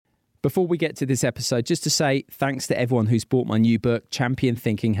Before we get to this episode, just to say thanks to everyone who's bought my new book, Champion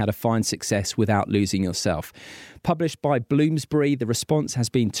Thinking: How to Find Success Without Losing Yourself. Published by Bloomsbury, the response has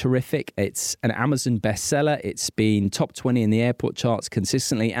been terrific. It's an Amazon bestseller. It's been top 20 in the airport charts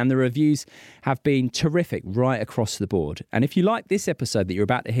consistently, and the reviews have been terrific right across the board. And if you like this episode that you're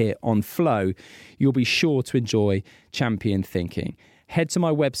about to hear on Flow, you'll be sure to enjoy Champion Thinking. Head to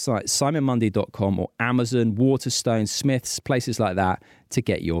my website, simonmundy.com, or Amazon, Waterstone, Smiths, places like that to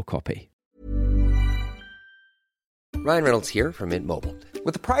get your copy. Ryan Reynolds here from Mint Mobile.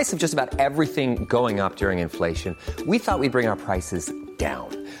 With the price of just about everything going up during inflation, we thought we'd bring our prices down.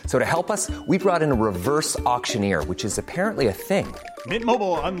 So to help us, we brought in a reverse auctioneer, which is apparently a thing. Mint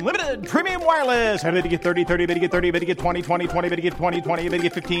Mobile Unlimited Premium Wireless. How to get 30, 30, bit to get 30, bit to get 20, 20, 20, bit to get 20, 20, bit to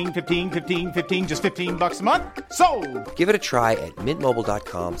get 15, 15, 15, 15, just $15 a month? Sold! Give it a try at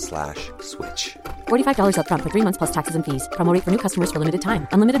mintmobile.com/switch. $45 up front for 3 months plus taxes and fees. Promo rate for new customers for limited time.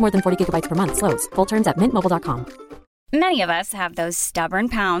 Unlimited more than 40 gigabytes per month. Slows full terms at mintmobile.com. Many of us have those stubborn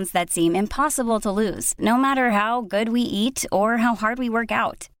pounds that seem impossible to lose, no matter how good we eat or how hard we work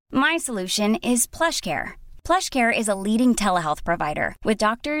out. My solution is PlushCare. PlushCare is a leading telehealth provider with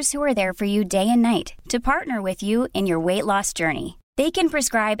doctors who are there for you day and night to partner with you in your weight loss journey. They can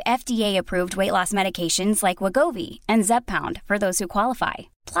prescribe FDA-approved weight loss medications like Wegovy and Zepbound for those who qualify.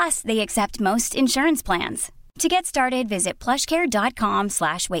 Plus, they accept most insurance plans. To get started, visit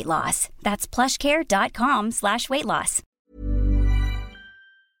plushcare.com/weightloss. That's plushcare.com/weightloss.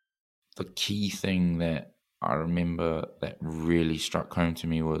 The key thing that I remember that really struck home to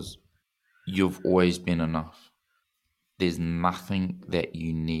me was, you've always been enough. There's nothing that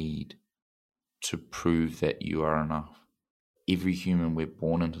you need to prove that you are enough. Every human we're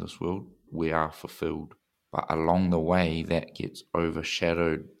born into this world, we are fulfilled. But along the way, that gets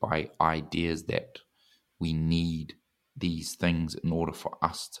overshadowed by ideas that we need these things in order for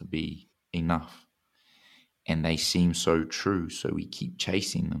us to be enough. And they seem so true, so we keep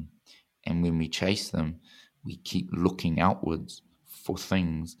chasing them. And when we chase them, we keep looking outwards for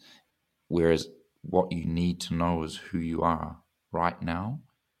things, whereas what you need to know is who you are right now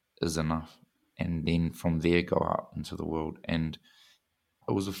is enough. And then from there, go out into the world. And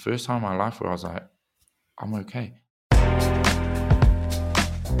it was the first time in my life where I was like, I'm okay.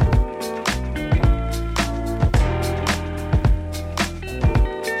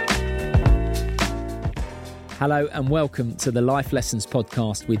 Hello and welcome to the Life Lessons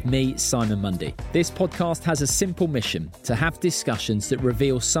Podcast with me, Simon Mundy. This podcast has a simple mission: to have discussions that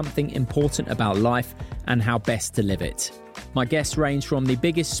reveal something important about life and how best to live it. My guests range from the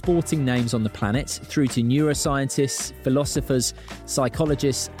biggest sporting names on the planet through to neuroscientists, philosophers,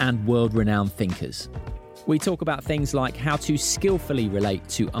 psychologists, and world-renowned thinkers. We talk about things like how to skillfully relate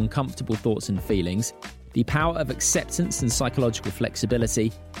to uncomfortable thoughts and feelings, the power of acceptance and psychological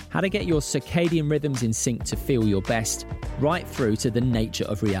flexibility, how to get your circadian rhythms in sync to feel your best, right through to the nature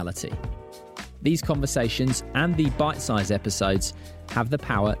of reality. These conversations and the bite-sized episodes have the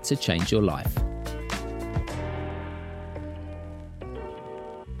power to change your life.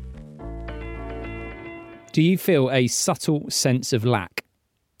 Do you feel a subtle sense of lack?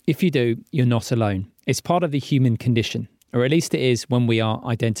 If you do, you're not alone. It's part of the human condition, or at least it is when we are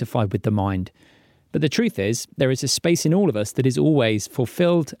identified with the mind. But the truth is, there is a space in all of us that is always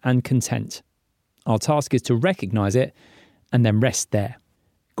fulfilled and content. Our task is to recognise it and then rest there.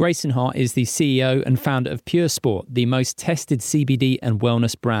 Grayson Hart is the CEO and founder of Pure Sport, the most tested CBD and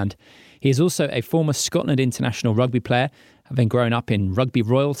wellness brand. He is also a former Scotland international rugby player, having grown up in rugby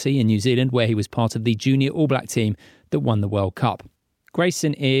royalty in New Zealand, where he was part of the junior All Black team that won the World Cup.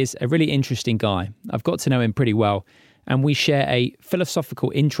 Grayson is a really interesting guy. I've got to know him pretty well, and we share a philosophical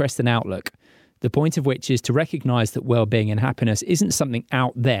interest and outlook. The point of which is to recognise that well-being and happiness isn't something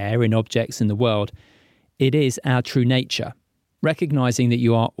out there in objects in the world. It is our true nature. Recognising that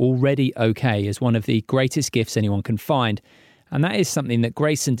you are already okay is one of the greatest gifts anyone can find. And that is something that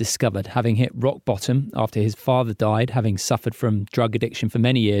Grayson discovered, having hit rock bottom after his father died, having suffered from drug addiction for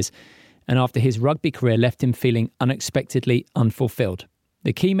many years, and after his rugby career left him feeling unexpectedly unfulfilled.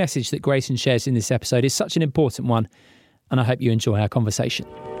 The key message that Grayson shares in this episode is such an important one, and I hope you enjoy our conversation.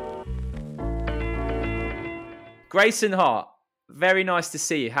 Grayson Hart, very nice to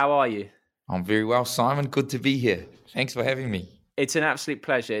see you. How are you? I'm very well, Simon. Good to be here. Thanks for having me. It's an absolute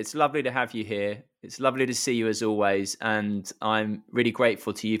pleasure. It's lovely to have you here. It's lovely to see you as always. And I'm really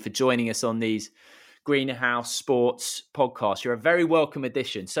grateful to you for joining us on these Greenhouse Sports podcasts. You're a very welcome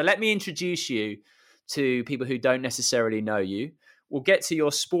addition. So let me introduce you to people who don't necessarily know you. We'll get to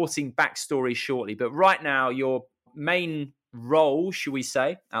your sporting backstory shortly. But right now, your main role, should we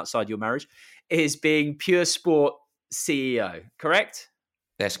say, outside your marriage, is being Pure Sport CEO, correct?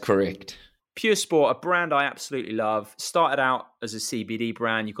 That's correct. Pure Sport, a brand I absolutely love. Started out as a CBD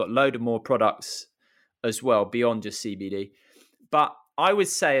brand. You've got a load of more products as well beyond just CBD. But I would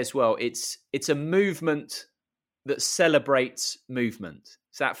say as well, it's a movement that celebrates movement.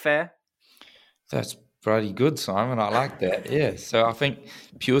 Is that fair? That's pretty good, Simon. I like that. Yeah. So I think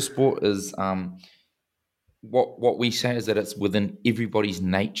Pure Sport is what we say is that it's within everybody's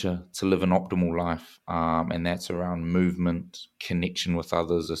nature to live an optimal life, and that's around movement, connection with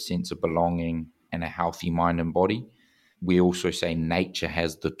others, a sense of belonging, and a healthy mind and body. We also say nature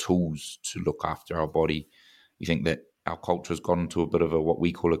has the tools to look after our body. We think that our culture has gotten to a bit of a what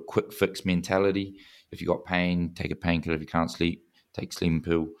we call a quick fix mentality. If you've got pain, take a painkiller. If you can't sleep, take a sleeping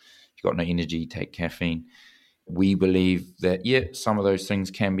pill. If you've got no energy, take caffeine. We believe that, some of those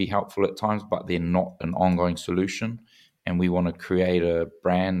things can be helpful at times, but they're not an ongoing solution. And we want to create a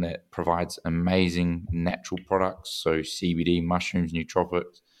brand that provides amazing natural products, so CBD, mushrooms,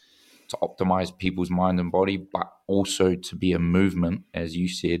 nootropics, to optimize people's mind and body, but also to be a movement, as you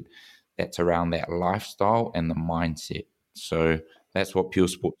said, that's around that lifestyle and the mindset. So that's what Pure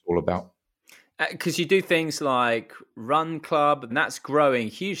Sport's all about. Because you do things like Run Club, and that's growing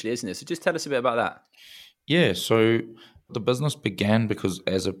hugely, isn't it? So just tell us a bit about that. Yeah, so the business began because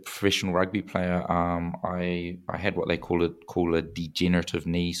as a professional rugby player, I had what they call a degenerative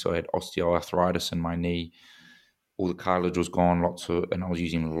knee. So I had osteoarthritis in my knee. All the cartilage was gone, and I was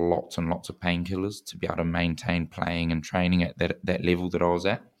using lots and lots of painkillers to be able to maintain playing and training at that level that I was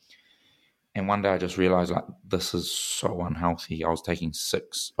at. And one day I just realized, like, this is so unhealthy. I was taking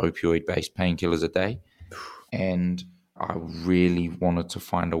 6 opioid-based painkillers a day, and I really wanted to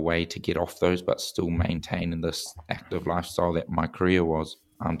find a way to get off those, but still maintain this active lifestyle that my career was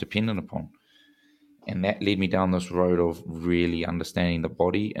dependent upon. And that led me down this road of really understanding the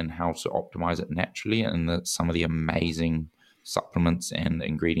body and how to optimize it naturally, and some of the amazing supplements and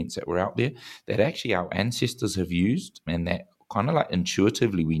ingredients that were out there that actually our ancestors have used, and that kind of like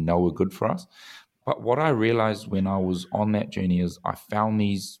intuitively we know are good for us. But what I realized when I was on that journey is I found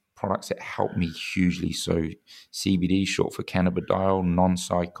these products that helped me hugely. So CBD, short for cannabidiol,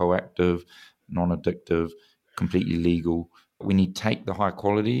 non-psychoactive, non-addictive, completely legal. When you take the high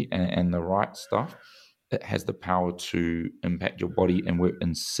quality and the right stuff, it has the power to impact your body and work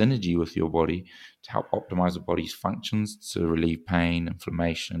in synergy with your body to help optimize the body's functions, to relieve pain,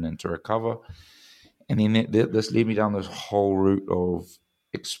 inflammation, and to recover. And then this led me down this whole route of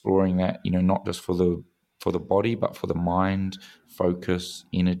exploring that, not just for the body, but for the mind, focus,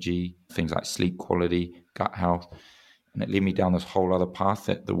 energy, things like sleep quality, gut health. And it led me down this whole other path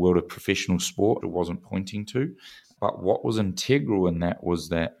that the world of professional sport wasn't pointing to. But what was integral in that was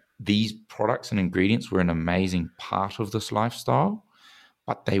that these products and ingredients were an amazing part of this lifestyle,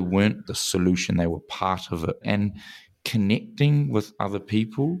 but they weren't the solution. They were part of it. And connecting with other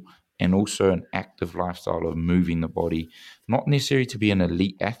people, and also an active lifestyle of moving the body, not necessarily to be an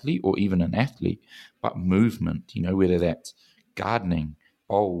elite athlete or even an athlete, but movement, whether that's gardening,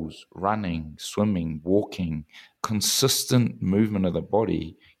 bowls, running, swimming, walking, consistent movement of the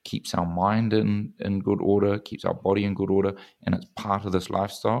body keeps our mind in good order, keeps our body in good order, and it's part of this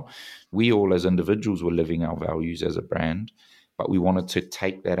lifestyle. We all as individuals were living our values as a brand, but we wanted to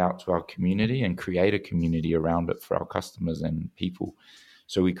take that out to our community and create a community around it for our customers and people.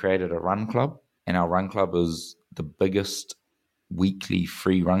 So we created a run club, and our run club is the biggest weekly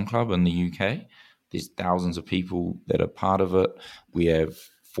free run club in the UK. There's thousands of people that are part of it. We have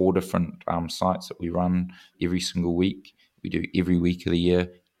 4 different sites that we run every single week. We do every week of the year.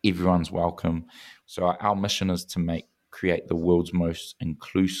 Everyone's welcome. So our mission is to create the world's most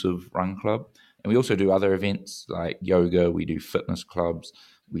inclusive run club. And we also do other events like yoga. We do fitness clubs.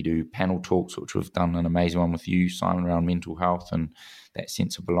 We do panel talks, which we've done an amazing one with you, Simon, around mental health and that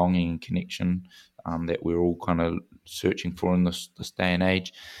sense of belonging and connection that we're all kind of searching for in this day and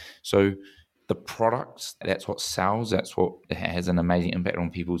age. So the products, that's what sells, that's what has an amazing impact on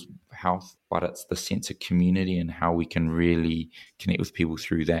people's health, but it's the sense of community and how we can really connect with people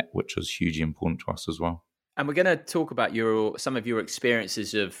through that, which is hugely important to us as well. And we're going to talk about some of your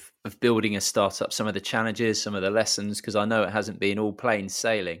experiences of building a startup, some of the challenges, some of the lessons, because I know it hasn't been all plain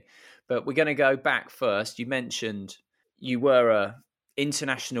sailing. But we're going to go back first. You mentioned you were a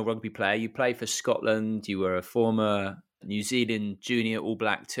international rugby player. You played for Scotland. You were a former New Zealand junior All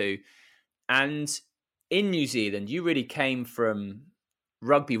Black too. And in New Zealand, you really came from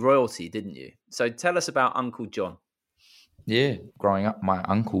rugby royalty, didn't you? So tell us about Uncle John. Yeah, growing up, my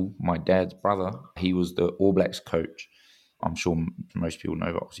uncle, my dad's brother, he was the All Blacks coach. I'm sure most people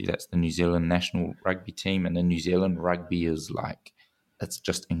know, but obviously that's the New Zealand national rugby team. And in New Zealand, rugby is it's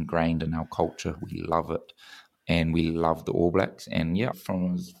just ingrained in our culture. We love it. and we loved the All Blacks. And yeah,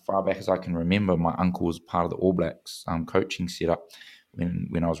 from as far back as I can remember, my uncle was part of the All Blacks coaching setup.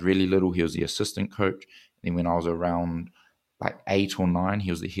 When I was really little, he was the assistant coach. And then when I was around like 8 or 9,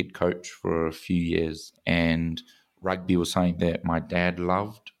 he was the head coach for a few years. And rugby was something that my dad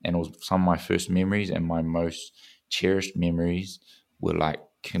loved, and it was some of my first memories, and my most cherished memories were like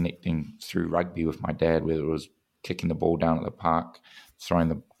connecting through rugby with my dad, whether it was kicking the ball down at the park, throwing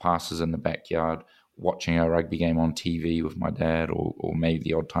the passes in the backyard, watching a rugby game on TV with my dad, or maybe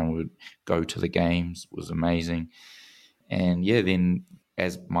the odd time we would go to the games. It was amazing. And yeah, then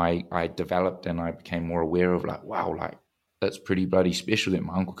as I developed and I became more aware of like, wow, like that's pretty bloody special that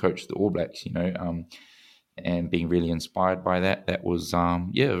my uncle coached the All Blacks, and being really inspired by that. That was, a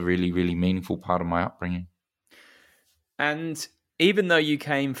really, really meaningful part of my upbringing. And even though you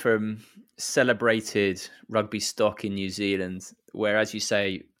came from celebrated rugby stock in New Zealand, where, as you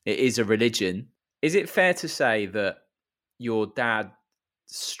say, it is a religion, is it fair to say that your dad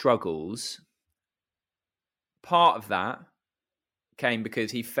struggles, part of that came because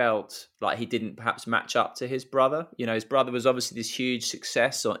he felt like he didn't perhaps match up to his brother? You know, his brother was obviously this huge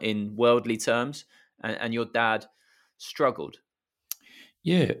success in worldly terms, and your dad struggled.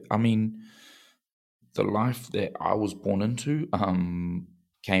 Yeah, I mean, the life that I was born into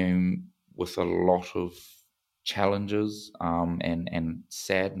came with a lot of challenges and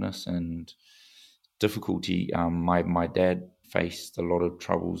sadness and difficulty. My dad faced a lot of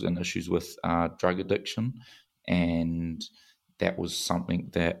troubles and issues with drug addiction, and that was something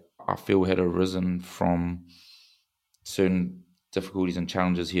that I feel had arisen from certain difficulties and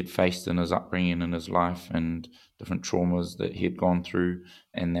challenges he had faced in his upbringing in his life, and different traumas that he had gone through,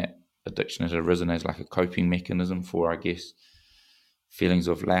 and that addiction has arisen as like a coping mechanism for, I guess, feelings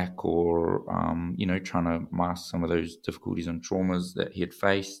of lack or, trying to mask some of those difficulties and traumas that he had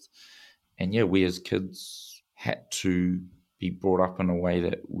faced. And yeah, we as kids had to be brought up in a way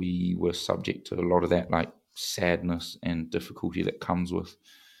that we were subject to a lot of that, like sadness and difficulty that comes with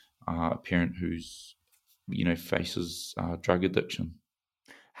a parent who's, faces drug addiction.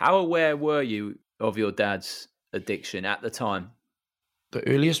 How aware were you of your dad's addiction at the time? The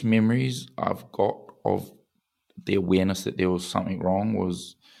earliest memories I've got of the awareness that there was something wrong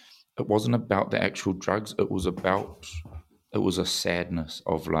it wasn't about the actual drugs. It was a sadness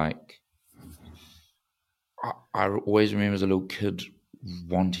of like, I always remember as a little kid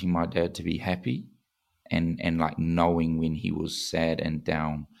wanting my dad to be happy and like knowing when he was sad and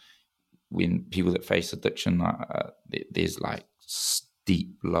down. When people that face addiction, there's like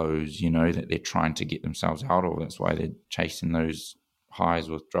steep lows, that they're trying to get themselves out of. That's why they're chasing those highs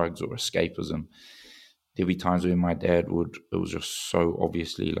with drugs or escapism. There'd be times when my dad it was just so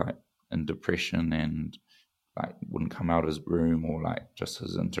obviously like in depression and like wouldn't come out of his room, or like just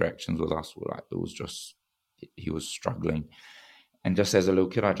his interactions with us were like, it was just, he was struggling. And just as a little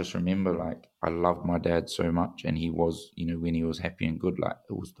kid, I just remember like I loved my dad so much, and he was, when he was happy and good, like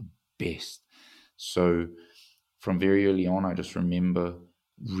it was the best. So from very early on, I just remember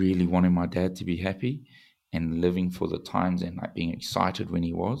really wanting my dad to be happy and living for the times and like being excited when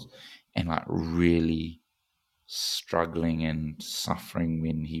he was, and like really struggling and suffering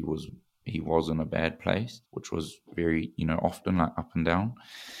when he was in a bad place, which was very, often like up and down.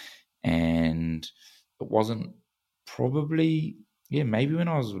 And it wasn't probably, maybe when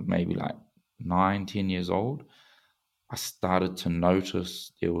I was maybe like 9-10 years old, I started to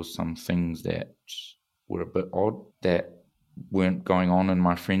notice there was some things that were a bit odd that weren't going on in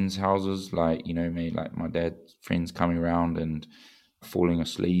my friends' houses. Like, like my dad's friends coming around and falling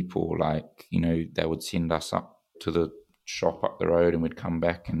asleep, or like, they would send us up to the shop up the road and we'd come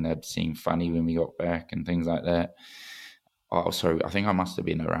back and they'd seem funny when we got back and things like that. So I think I must have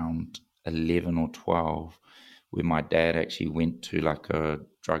been around 11 or 12 where my dad actually went to like a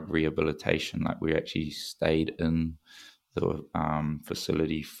drug rehabilitation. Like we actually stayed in the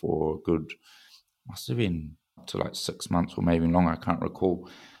facility for good, must have been up to like 6 months or maybe longer, I can't recall.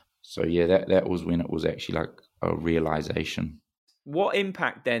 So yeah, that was when it was actually like a realization. What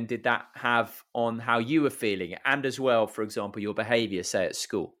impact then did that have on how you were feeling, and as well, for example, your behaviour, say at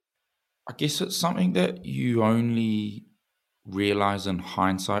school? I guess it's something that you only realize in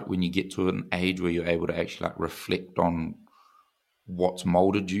hindsight when you get to an age where you're able to actually like reflect on what's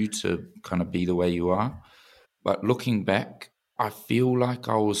molded you to kind of be the way you are. But looking back, I feel like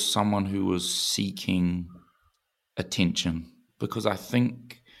I was someone who was seeking attention, because I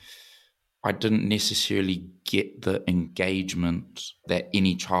think I didn't necessarily get the engagement that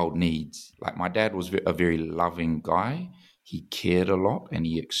any child needs. Like my dad was a very loving guy. He cared a lot, and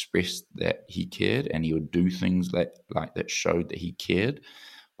he expressed that he cared, and he would do things that showed that he cared.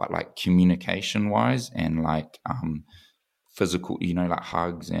 but like communication wise and like physical, like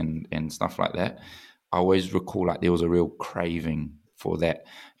hugs and stuff like that. I always recall like there was a real craving for that.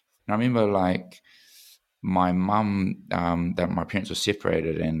 And I remember like my mum, that my parents were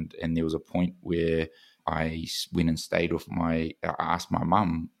separated, and there was a point where I went and stayed with I asked my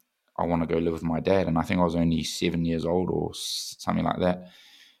mum, I want to go live with my dad. And I think I was only 7 years old or something like that.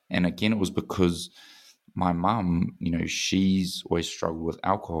 And again, it was because my mum, she's always struggled with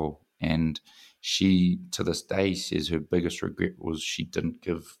alcohol. And she, to this day, says her biggest regret was she didn't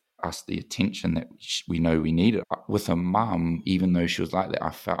give us the attention that we know we needed. With a mum, even though she was like that, I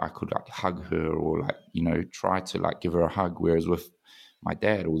felt I could like hug her or like, try to like give her a hug. Whereas with my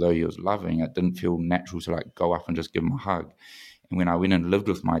dad, although he was loving, it didn't feel natural to like go up and just give him a hug. And when I went and lived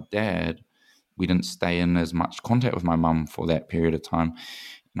with my dad, we didn't stay in as much contact with my mum for that period of time.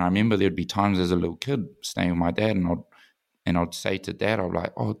 And I remember there'd be times as a little kid staying with my dad, and I'd say to Dad, I'd be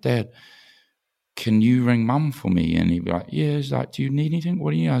like, "Oh, Dad, can you ring Mum for me?" And he'd be like, "Yeah." He's like, "Do you need anything?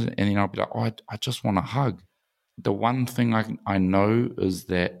 What do you?" And then I'd be like, "Oh, I just want a hug." The one thing I know is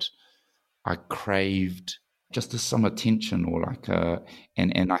that I craved just some attention, or like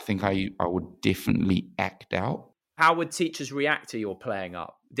and I think I would definitely act out. How would teachers react to your playing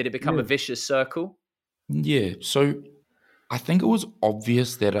up? Did it become a vicious circle? Yeah, so I think it was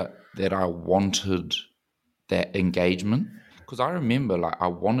obvious that I wanted that engagement, because I remember like I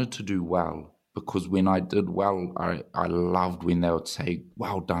wanted to do well, because when I did well, I loved when they would say,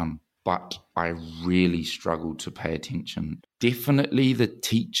 "Well done." But I really struggled to pay attention. Definitely the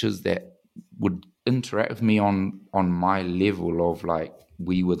teachers that would interact with me on my level of like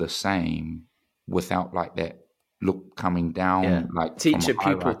we were the same, without like that look coming down, like teacher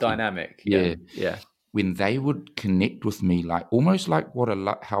pupil dynamic. Yeah. When they would connect with me, like almost like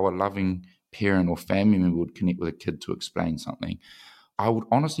how a loving parent or family member would connect with a kid to explain something, I would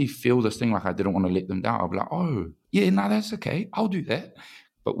honestly feel this thing like I didn't want to let them down. I'd be like, "Oh yeah, no, that's okay, I'll do that."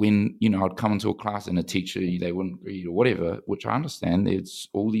 But when I'd come into a class and a teacher, they wouldn't read or whatever, which I understand, there's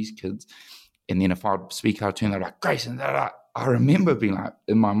all these kids, and then if I'd speak out of turn, they're like, "Grayson," I remember being like,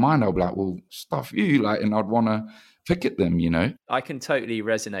 in my mind, I'd be like, "Well, stuff you," like, and I'd want to pick at them, I can totally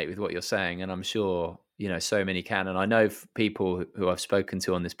resonate with what you're saying, and I'm sure, so many can. And I know people who I've spoken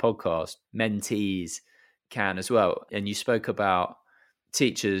to on this podcast, mentees can as well. And you spoke about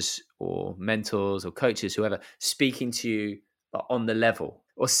teachers or mentors or coaches, whoever, speaking to you on the level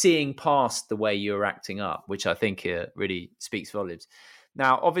or seeing past the way you're acting up, which I think really speaks volumes.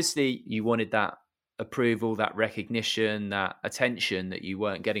 Now, obviously, you wanted that approval, that recognition, that attention that you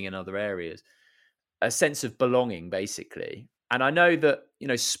weren't getting in other areas, a sense of belonging, basically. And I know that,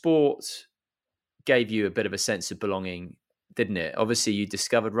 sport gave you a bit of a sense of belonging, didn't it? Obviously, you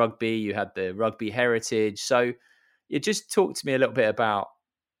discovered rugby, you had the rugby heritage. So you just talk to me a little bit about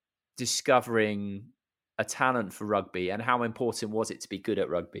discovering a talent for rugby, and how important was it to be good at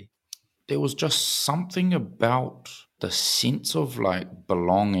rugby? There was just something about the sense of like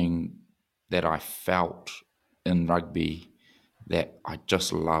belonging that I felt in rugby that I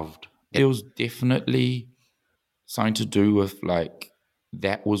just loved. It was definitely something to do with like,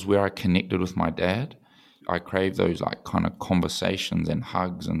 that was where I connected with my dad. I craved those like kind of conversations and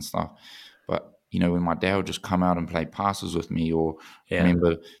hugs and stuff. But, when my dad would just come out and play passes with me, or I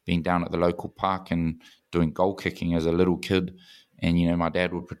remember being down at the local park and doing goal kicking as a little kid. And, my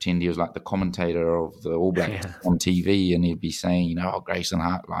dad would pretend he was like the commentator of the All Blacks on TV, and he'd be saying, "Oh, Grayson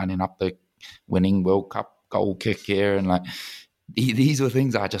Hart lining up the winning World Cup goal kick here." And like, these were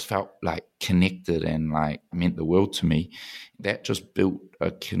things I just felt like connected and like meant the world to me. That just built a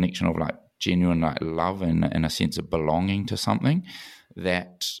connection of like genuine like love and a sense of belonging to something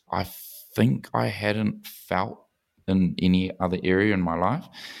that I think I hadn't felt in any other area in my life.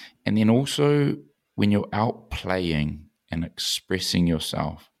 And then also when you're out playing and expressing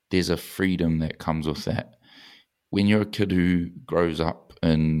yourself, there's a freedom that comes with that. When you're a kid who grows up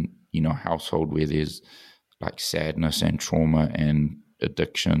in, a household where there's like sadness and trauma and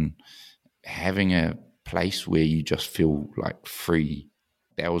addiction, having a place where you just feel like free,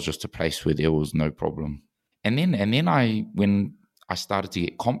 that was just a place where there was no problem. And then when I started to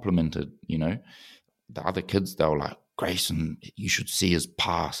get complimented, the other kids, they were like, "Grayson, you should see his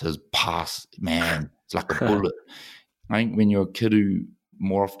pass, man, it's like a bullet." I think when you're a kid who,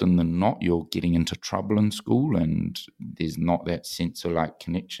 more often than not, you're getting into trouble in school, and there's not that sense of like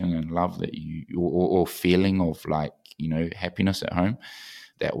connection and love that or feeling of like, happiness at home,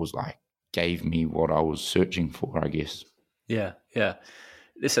 that was like, gave me what I was searching for, I guess. Yeah.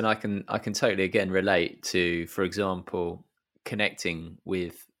 Listen, I can totally again relate to, for example, connecting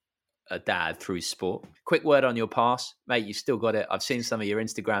with a dad through sport. Quick word on your pass, mate. You've still got it. I've seen some of your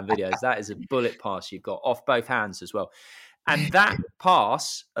Instagram videos. That is a bullet pass you've got off both hands as well. And that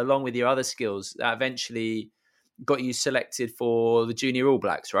pass, along with your other skills, that eventually got you selected for the Junior All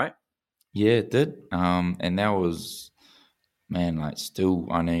Blacks, right? Yeah, it did. And that was, man, like still,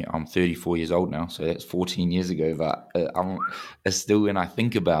 I know I'm 34 years old now, so that's 14 years ago. But it's still, when I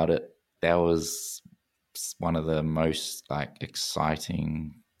think about it, that was one of the most like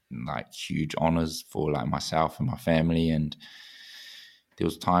exciting, like huge honors for like myself and my family. And there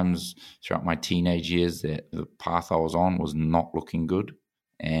was times throughout my teenage years that the path I was on was not looking good,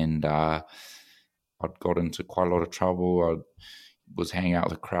 and I'd got into quite a lot of trouble. I was hanging out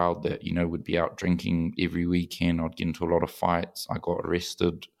with a crowd that, you know, would be out drinking every weekend. I'd get into a lot of fights. I got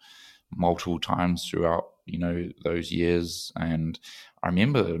arrested multiple times throughout, you know, those years. And I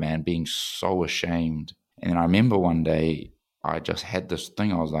remember, man, being so ashamed. And then I remember one day I just had this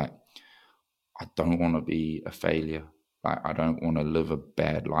thing. I was like, I don't want to be a failure. Like, I don't want to live a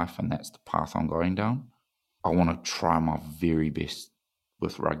bad life, and that's the path I'm going down. I want to try my very best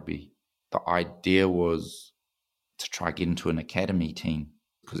with rugby. The idea was to try get into an academy team,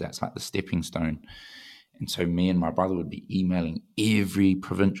 because that's like the stepping stone. And so me and my brother would be emailing every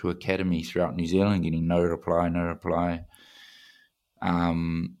provincial academy throughout New Zealand, getting no reply.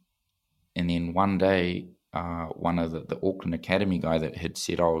 And then one day, one of the Auckland Academy guy that had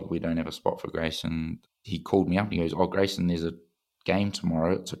said, oh, we don't have a spot for Grayson, he called me up and he goes, oh, Grayson, there's a game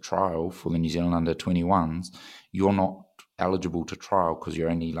tomorrow. It's a trial for the New Zealand under-21s. You're not eligible to trial because you're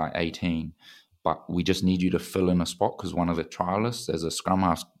only like 18, but we just need you to fill in a spot because one of the trialists, as a scrum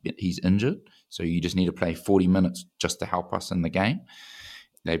half, he's injured. So you just need to play 40 minutes just to help us in the game.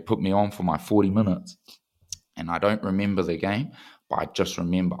 They put me on for my 40 minutes, and I don't remember the game, but I just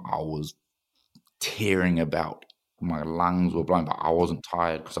remember I was tearing about. My lungs were blown, but I wasn't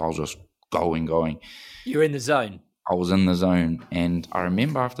tired because I was just going. You're in the zone. I was in the zone. And I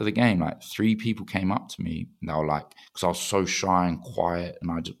remember after the game, like 3 people came up to me, and they were like, because I was so shy and quiet and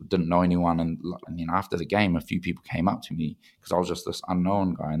I just didn't know anyone. And then after the game, a few people came up to me because I was just this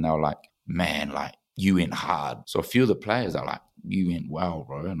unknown guy, and they were like, man, like, you went hard. So a few of the players are like, you went well,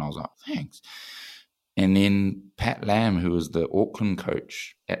 bro. And I was like, thanks. And then Pat Lamb, who was the Auckland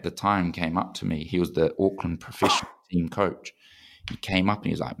coach at the time, came up to me. He was the Auckland professional team coach. He came up and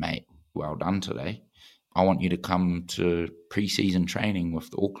he was like, mate, well done today. I want you to come to pre-season training with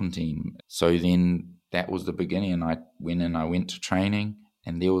the Auckland team. So then that was the beginning. And I went to training,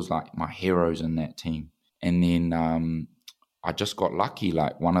 and there was like my heroes in that team. And then I just got lucky.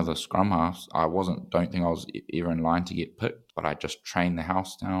 Like, one of the scrum halves, don't think I was ever in line to get picked, but I just trained the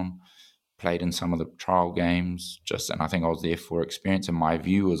house down, played in some of the trial games, and I think I was there for experience. And my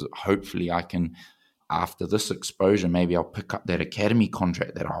view was, hopefully I can, after this exposure, maybe I'll pick up that academy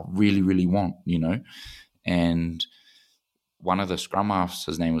contract that I really, really want, you know. And one of the scrum halves,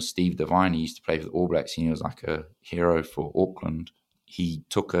 his name was Steve Devine. He used to play for the All Blacks, and he was like a hero for Auckland. He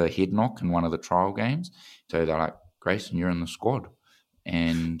took a head knock in one of the trial games. So they're like, Grayson, you're in the squad.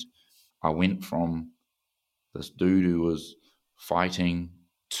 And I went from this dude who was fighting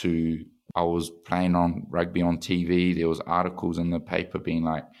to I was playing on rugby on TV. There was articles in the paper being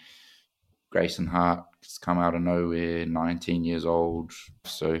like, Grayson Hart has come out of nowhere, 19 years old.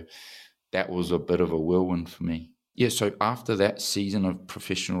 So that was a bit of a whirlwind for me. Yeah, so after that season of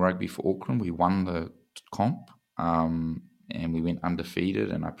professional rugby for Auckland, we won the comp, and we went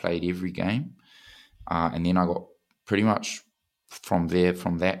undefeated, and I played every game. And then I got pretty much from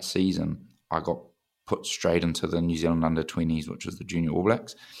that season, I got put straight into the New Zealand under-20s, which was the Junior All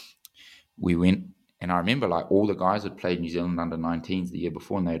Blacks. We went, and I remember like all the guys had played New Zealand under-19s the year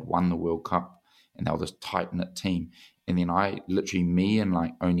before, and they had won the World Cup, and they were this tight-knit team. And then me and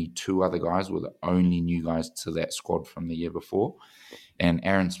like only 2 other guys were the only new guys to that squad from the year before. And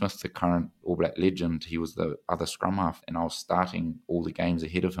Aaron Smith, the current All Black legend, he was the other scrum half, and I was starting all the games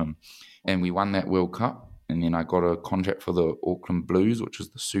ahead of him. And we won that World Cup, and then I got a contract for the Auckland Blues, which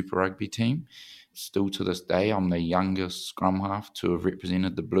was the Super Rugby team. Still to this day, I'm the youngest scrum half to have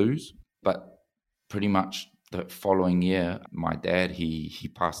represented the Blues. But pretty much the following year, my dad, he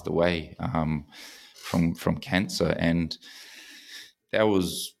passed away from cancer, and that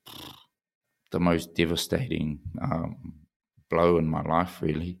was the most devastating blow in my life,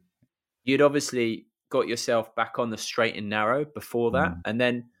 really. You'd obviously got yourself back on the straight and narrow before that, and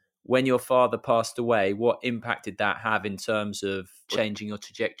then when your father passed away, what impact did that have in terms of changing your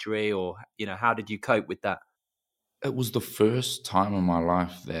trajectory, or, you know, how did you cope with that? It was the first time in my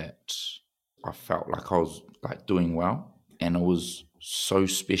life that I felt like I was like doing well, and it was so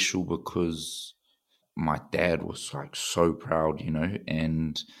special because my dad was like so proud, you know,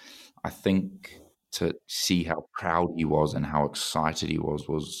 and I think to see how proud he was and how excited he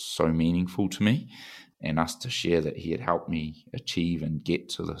was so meaningful to me. And us to share that he had helped me achieve and get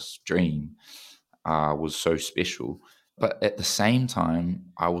to this dream was so special. But at the same time,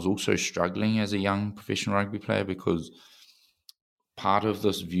 I was also struggling as a young professional rugby player, because part of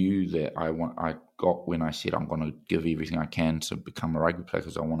this view that I got when I said I'm going to give everything I can to become a rugby player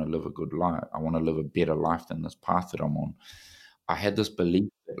because I want to live a good life. I want to live a better life than this path that I'm on. I had this belief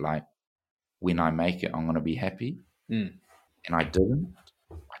that, like, when I make it, I'm going to be happy. And I didn't.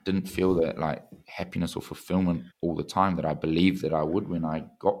 I didn't feel that, like, happiness or fulfillment all the time that I believed that I would when I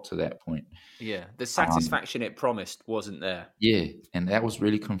got to that point. Yeah, the satisfaction it promised wasn't there. Yeah, and that was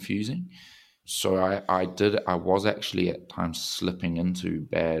really confusing. So I was actually at times slipping into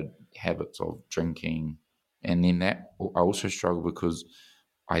bad habits of drinking. And then that I also struggled because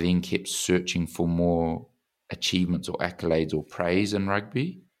I then kept searching for more achievements or accolades or praise in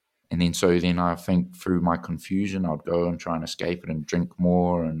rugby. And then I think through my confusion, I'd go and try and escape it and drink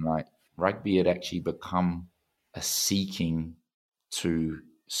more. And like rugby had actually become a seeking to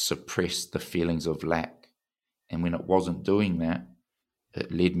suppress the feelings of lack. And when it wasn't doing that,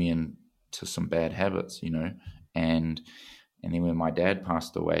 it led me into some bad habits, And then when my dad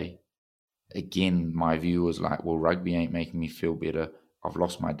passed away, again, my view was like, well, rugby ain't making me feel better. I've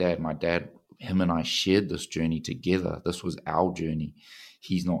lost my dad. Him and I shared this journey together. This was our journey.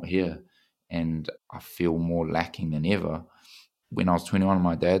 He's not here. And I feel more lacking than ever. When I was 21,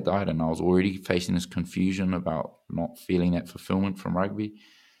 my dad died, and I was already facing this confusion about not feeling that fulfillment from rugby.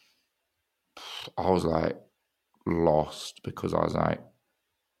 I was like lost, because I was like,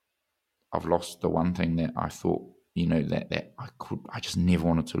 I've lost the one thing that I thought, that I just never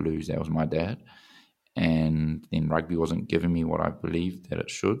wanted to lose. That was my dad. And then rugby wasn't giving me what I believed that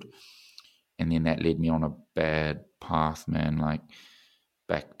it should. And then that led me on a bad path, man, like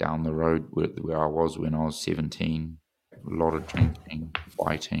back down the road where I was when I was 17. A lot of drinking,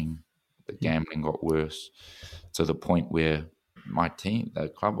 fighting, the gambling got worse, to the point where my team, the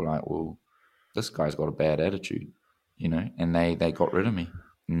club, were like, well, this guy's got a bad attitude, and they got rid of me.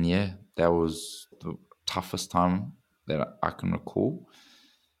 And yeah, that was the toughest time that I can recall.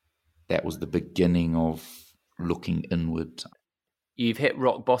 That was the beginning of looking inward. You've hit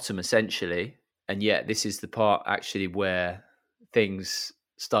rock bottom essentially, and yet this is the part actually where things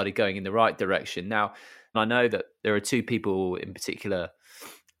started going in the right direction. Now, I know that there are two people in particular,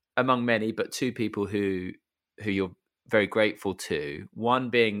 among many, but two people who you're very grateful to. One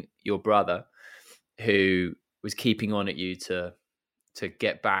being your brother, who was keeping on at you to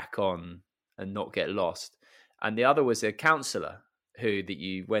get back on and not get lost, and the other was a counsellor that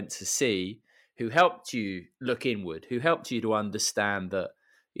you went to see, who helped you look inward, who helped you to understand that,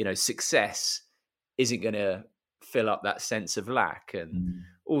 success isn't going to fill up that sense of lack and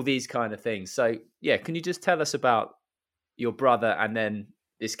all these kind of things. So, yeah, can you just tell us about your brother and then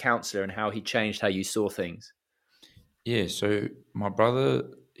this counsellor and how he changed how you saw things? Yeah, so my brother,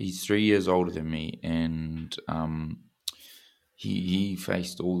 he's 3 years older than me, and he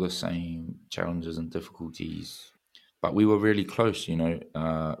faced all the same challenges and difficulties. But we were really close,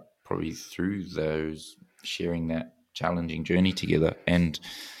 probably through those, sharing that challenging journey together. And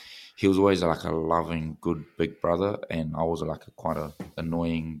he was always like a loving, good big brother, and I was like quite a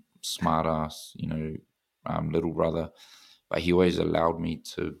annoying, smart ass, little brother. But he always allowed me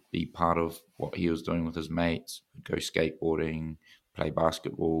to be part of what he was doing with his mates. We'd go skateboarding, play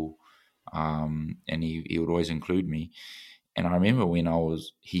basketball, and he would always include me. And I remember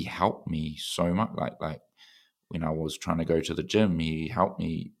he helped me so much, like when I was trying to go to the gym, he helped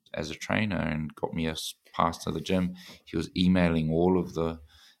me as a trainer and got me a pass to the gym. He was emailing all of the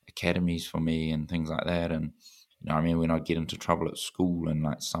academies for me and things like that. And I remember when I'd get into trouble at school, and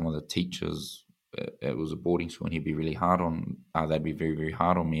like some of the teachers, it was a boarding school, and he'd be really hard on, they'd be very, very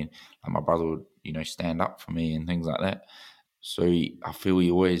hard on me. And my brother would, stand up for me and things like that. So I feel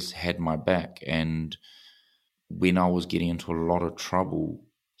he always had my back. And when I was getting into a lot of trouble,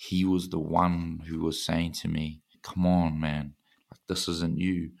 he was the one who was saying to me, come on, man, like this isn't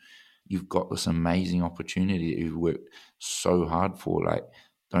you. You've got this amazing opportunity that you've worked so hard for, like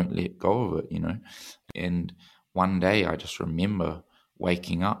don't let go of it, And one day I just remember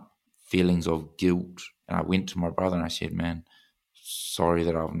waking up, feelings of guilt. And I went to my brother and I said, man, sorry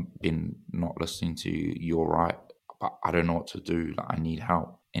that I've been not listening to you. You're right, but I don't know what to do. Like, I need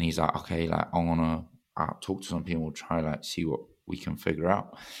help. And he's like, okay, like I'm going to talk to some people, try like see what we can figure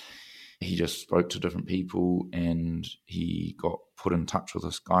out. He just spoke to different people, and he got put in touch with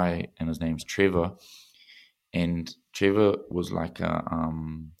this guy, and his name's Trevor. And Trevor was like a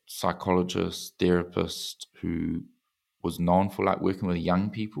psychologist, therapist who was known for like working with young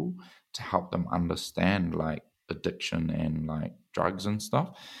people to help them understand like addiction and like drugs and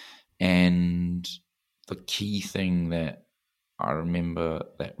stuff. And the key thing that I remember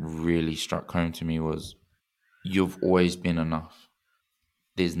that really struck home to me was, you've always been enough.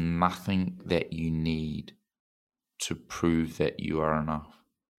 There's nothing that you need to prove that you are enough.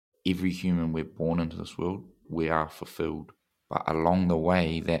 Every human we're born into this world, we are fulfilled. But along the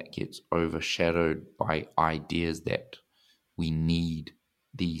way, that gets overshadowed by ideas that we need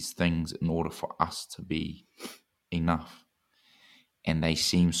these things in order for us to be enough. And they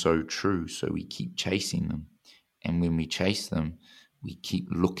seem so true, so we keep chasing them. And when we chase them, we keep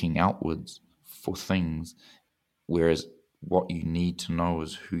looking outwards for things, whereas what you need to know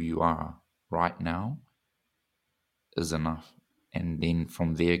is who you are right now is enough. And then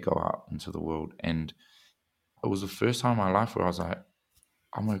from there, go out into the world. And it was the first time in my life where I was like,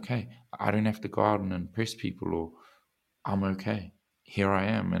 I'm okay. I don't have to go out and impress people, or I'm okay. Here I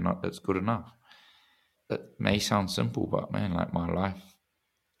am, and it's good enough. It may sound simple, but man, like my life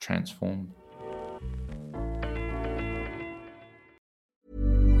transformed.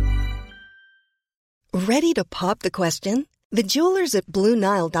 Ready to pop the question? The jewelers at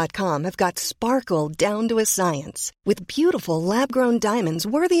BlueNile.com have got sparkle down to a science with beautiful lab-grown diamonds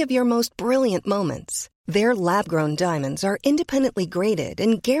worthy of your most brilliant moments. Their lab-grown diamonds are independently graded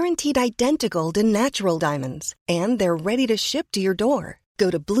and guaranteed identical to natural diamonds, and they're ready to ship to your door. Go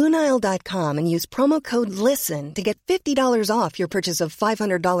to BlueNile.com and use promo code LISTEN to get $50 off your purchase of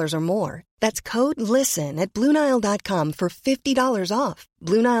 $500 or more. That's code LISTEN at BlueNile.com for $50 off.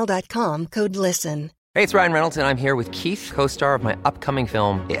 BlueNile.com, code LISTEN. Hey, it's Ryan Reynolds, and I'm here with Keith, co-star of my upcoming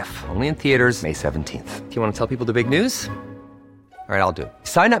film, If, only in theaters May 17th. Do you want to tell people the big news? All right, I'll do it.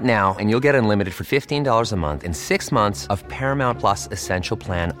 Sign up now and you'll get unlimited for $15 a month and 6 months of Paramount Plus Essential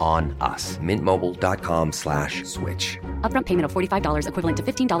Plan on us. MintMobile.com/switch. Upfront payment of $45 equivalent to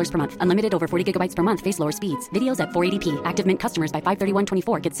 $15 per month. Unlimited over 40 gigabytes per month. Face lower speeds. Videos at 480p. Active Mint customers by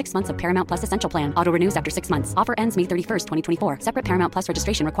 531.24 get 6 months of Paramount Plus Essential Plan. Auto renews after 6 months. Offer ends May 31st, 2024. Separate Paramount Plus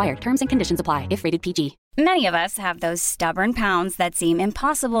registration required. Terms and conditions apply if rated PG. Many of us have those stubborn pounds that seem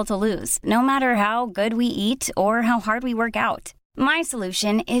impossible to lose, no matter how good we eat or how hard we work out. My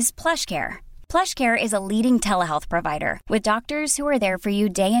solution is PlushCare. PlushCare is a leading telehealth provider with doctors who are there for you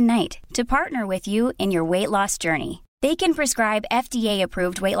day and night to partner with you in your weight loss journey. They can prescribe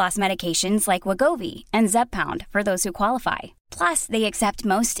FDA-approved weight loss medications like Wegovy and Zepbound for those who qualify. Plus, they accept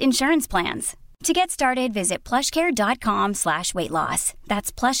most insurance plans. To get started, visit plushcare.com/weightloss.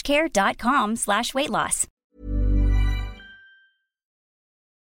 That's plushcare.com/weightloss.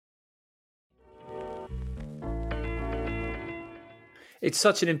 It's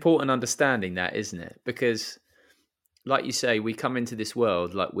such an important understanding, that, isn't it? Because, like you say, we come into this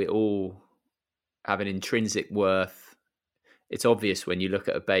world like we all have an intrinsic worth. It's obvious when you look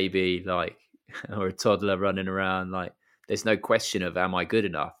at a baby, like, or a toddler running around, like, there's no question of, am I good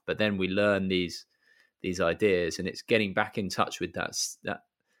enough? But then we learn these ideas, and it's getting back in touch with that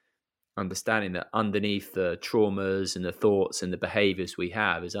understanding that underneath the traumas and the thoughts and the behaviors we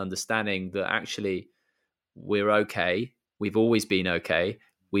have is understanding that actually we're okay. We've always been okay.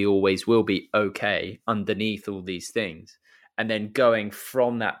 We always will be okay underneath all these things. And then going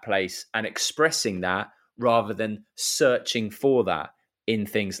from that place and expressing that rather than searching for that in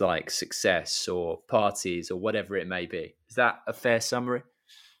things like success or parties or whatever it may be. Is that a fair summary?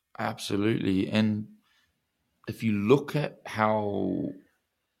 Absolutely. And if you look at how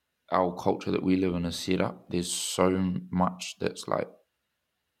our culture that we live in is set up, there's so much that's like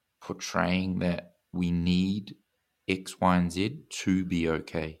portraying that we need X, Y, and Z to be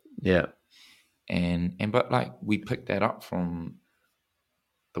okay. Yeah. But like we pick that up from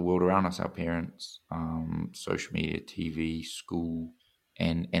the world around us, our parents, social media, TV, school,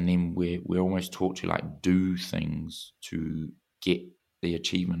 and then we're almost taught to like do things to get the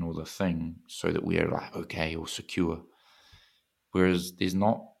achievement or the thing so that we're like okay or secure. Whereas there's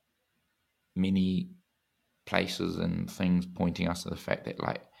not many places and things pointing us to the fact that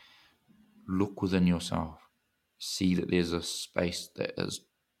like look within yourself. See that there's a space that is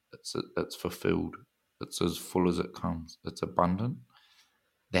it's fulfilled. It's as full as it comes. It's abundant.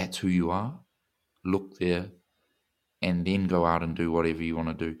 That's who you are. Look there, and then go out and do whatever you want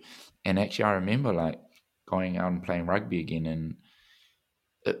to do. And actually, I remember like going out and playing rugby again, and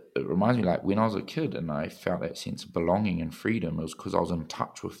it reminds me like when I was a kid and I felt that sense of belonging and freedom. It was because I was in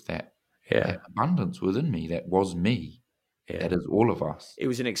touch with that abundance within me. That was me. Yeah. That is all of us. It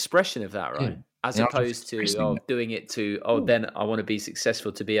was an expression of that, right? Yeah. As opposed to doing it to, then I want to be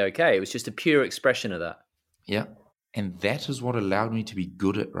successful to be okay. It was just a pure expression of that. Yeah. And that is what allowed me to be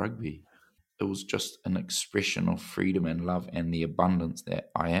good at rugby. it was just an expression of freedom and love and the abundance that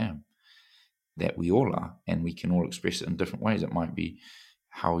I am, that we all are, and we can all express it in different ways. It might be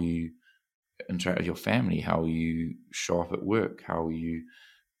how you interact with your family, how you show up at work, how you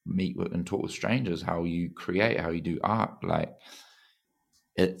meet with and talk with strangers, how you create, how you do art. Like,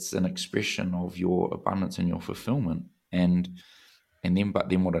 it's an expression of your abundance and your fulfillment. But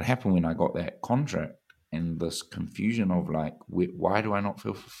then what had happened when I got that contract, and this confusion of like, why do I not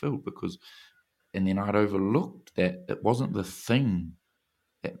feel fulfilled? And then I'd overlooked that it wasn't the thing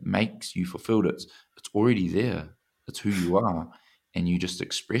that makes you fulfilled. It's already there. It's who you are, and you just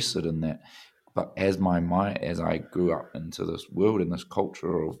express it in that. But as I grew up into this world and this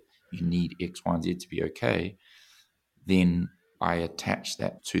culture of you need X, Y, and Z to be okay, then I attached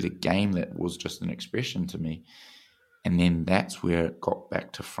that to the game that was just an expression to me. And then that's where it got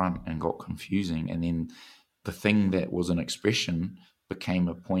back to front and got confusing. And then the thing that was an expression became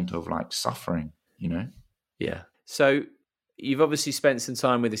a point of like suffering, you know? Yeah. So you've obviously spent some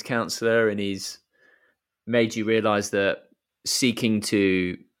time with this counsellor, and he's made you realise that seeking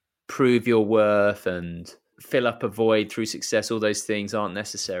to prove your worth and fill up a void through success, all those things aren't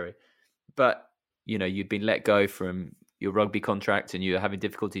necessary. But, you know, you've been let go from your rugby contract and you're having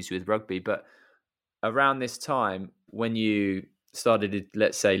difficulties with rugby. But around this time, when you started,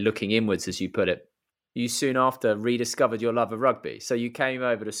 let's say, looking inwards, as you put it, you soon after rediscovered your love of rugby. So you came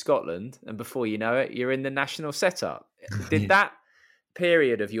over to Scotland, and before you know it, you're in the national setup. Did that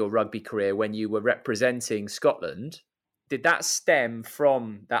period of your rugby career when you were representing Scotland, did that stem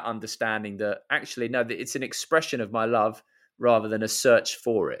from that understanding that actually, no, that it's an expression of my love rather than a search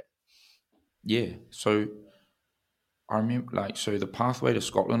for it? Yeah. So I remember, the pathway to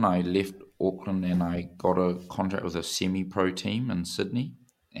Scotland, I left Auckland and I got a contract with a semi-pro team in Sydney,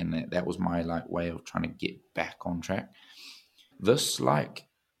 and that was my way of trying to get back on track. This lesson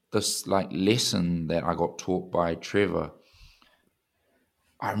that I got taught by Trevor,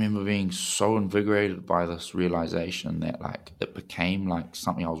 I remember being so invigorated by this realization that it became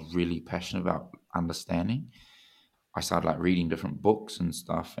something I was really passionate about understanding. I started reading different books and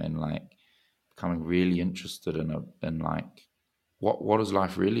stuff, and becoming really interested in what is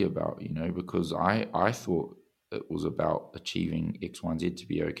life really about, you know, because I thought it was about achieving X, Y, and Z to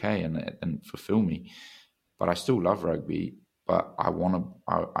be okay and fulfill me. But I still love rugby, but I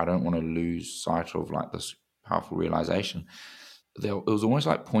don't want to lose sight of this powerful realization. It was almost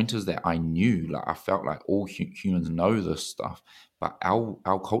like pointers that I knew. I felt like all humans know this stuff, but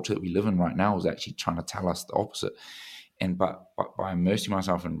our culture that we live in right now is actually trying to tell us the opposite. And but by immersing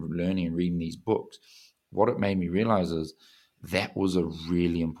myself in learning and reading these books, what it made me realize is that was a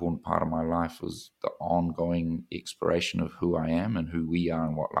really important part of my life, was the ongoing exploration of who I am and who we are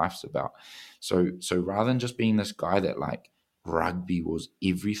and what life's about. So rather than just being this guy that rugby was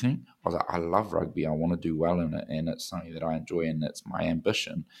everything, I was I love rugby, I want to do well in it, and it's something that I enjoy and it's my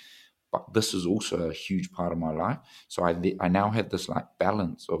ambition. But this is also a huge part of my life. So I now had this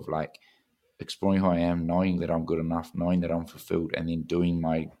balance of exploring who I am, knowing that I'm good enough, knowing that I'm fulfilled, and then doing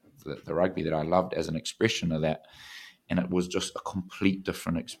the rugby that I loved as an expression of that. And it was just a complete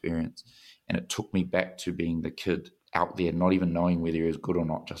different experience. And it took me back to being the kid out there, not even knowing whether he was good or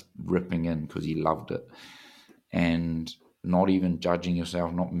not, just ripping in because he loved it. And not even judging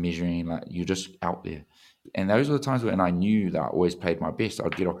yourself, not measuring, you're just out there. And those were the times when I knew that I always played my best.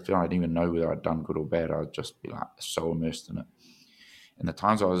 I'd get off the field, I didn't even know whether I'd done good or bad. I'd just be so immersed in it. And the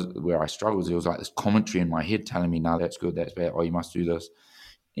times where I struggled, there was this commentary in my head telling me, no, that's good, that's bad, oh, you must do this.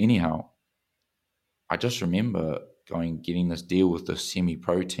 Anyhow, I just remember getting this deal with the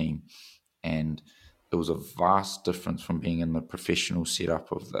semi-pro team, and it was a vast difference from being in the professional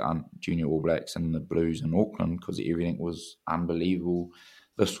setup of the junior All Blacks and the Blues in Auckland, because everything was unbelievable.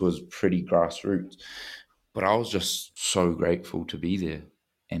 This was pretty grassroots. But I was just so grateful to be there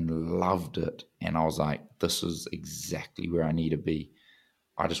and loved it. And I was this is exactly where I need to be.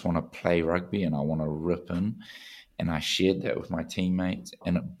 I just want to play rugby and I want to rip in. And I shared that with my teammates,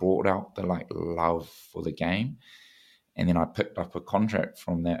 and it brought out the love for the game. And then I picked up a contract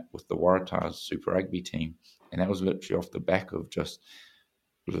from that with the Waratahs Super Rugby team. And that was literally off the back of just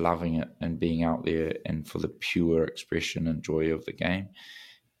loving it and being out there and for the pure expression and joy of the game.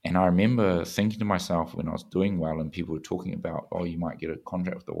 And I remember thinking to myself when I was doing well and people were talking about, oh, you might get a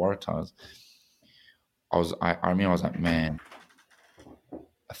contract with the Waratahs. I remember I was man,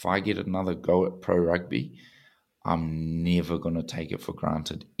 if I get another go at pro rugby, I'm never going to take it for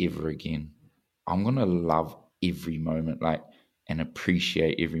granted ever again. I'm going to love every moment, and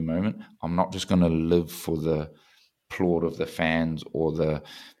appreciate every moment. I'm not just going to live for the applaud of the fans or the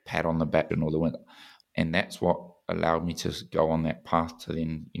pat on the back or the win. And that's what allowed me to go on that path to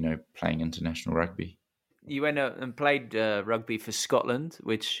then, playing international rugby. You went out and played rugby for Scotland,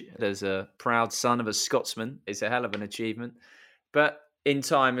 which, as a proud son of a Scotsman, is a hell of an achievement. But in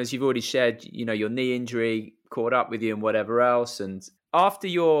time, as you've already shared, your knee injury caught up with you and whatever else. And after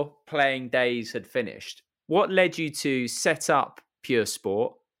your playing days had finished, what led you to set up Pure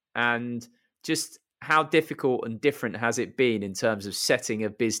Sport, and just how difficult and different has it been in terms of setting a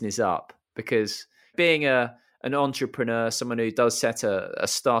business up? Because being an entrepreneur, someone who does set a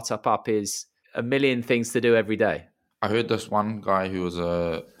startup up, is a million things to do every day. I heard this one guy who was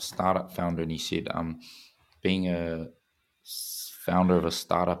a startup founder, and he said, being a founder of a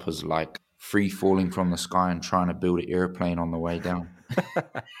startup is like free falling from the sky and trying to build an airplane on the way down.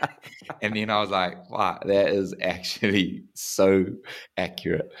 And then I was like, wow, that is actually so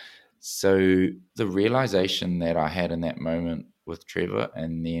accurate. So the realization that I had in that moment with Trevor,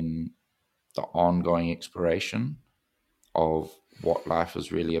 and then the ongoing exploration of what life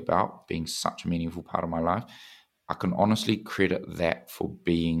is really about, being such a meaningful part of my life, I can honestly credit that for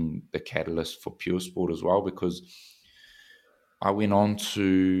being the catalyst for Pure Sport as well, because I went on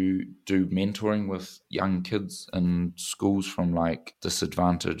to do mentoring with young kids in schools from like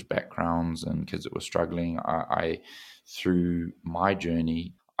disadvantaged backgrounds and kids that were struggling. I through my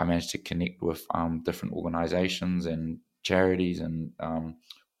journey, I managed to connect with different organizations and charities and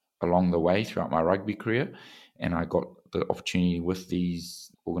along the way throughout my rugby career. And I got the opportunity with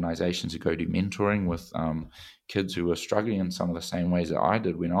these organizations to go do mentoring with kids who were struggling in some of the same ways that I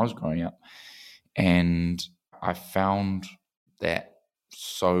did when I was growing up. And I found that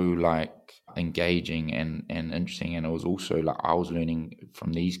so like engaging and interesting. And it was also like I was learning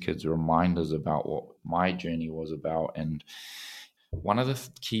from these kids reminders about what my journey was about. And one of the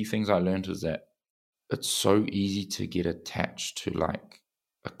key things I learned is that it's so easy to get attached to like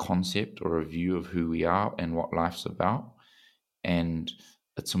a concept or a view of who we are and what life's about. And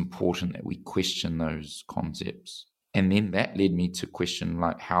it's important that we question those concepts. And then that led me to question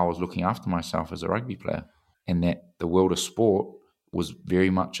like how I was looking after myself as a rugby player, and that the world of sport was very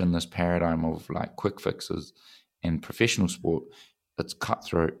much in this paradigm of like quick fixes. And professional sport, it's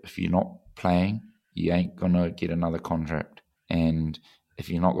cutthroat. If you're not playing, you ain't going to get another contract. And if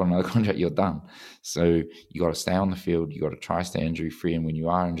you're not got another contract, you're done. So you got to stay on the field. You got to try to stay injury free. And when you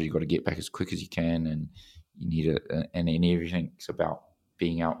are injured, you got to get back as quick as you can. And you need it. And everything's about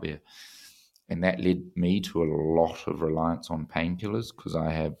being out there. And that led me to a lot of reliance on painkillers, because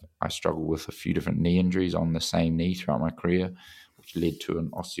I struggled with a few different knee injuries on the same knee throughout my career, which led to an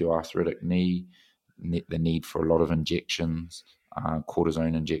osteoarthritic knee, the need for a lot of injections,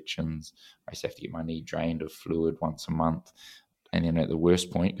 cortisone injections. I used to have to get my knee drained of fluid once a month. And then at the worst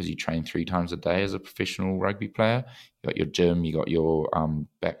point, because you train 3 times a day as a professional rugby player, you got your gym, you got your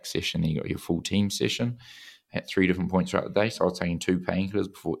back session, and you got your full team session at 3 different points throughout the day. So I was taking 2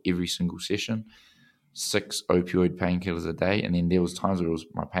 painkillers before every single session, 6 opioid painkillers a day. And then there was times where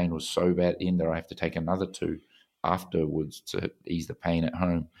my pain was so bad at the end that I have to take another 2 afterwards to ease the pain at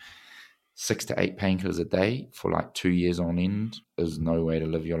home. 6 to 8 painkillers a day for like 2 years on end is no way to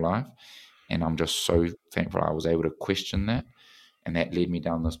live your life. And I'm just so thankful I was able to question that. And that led me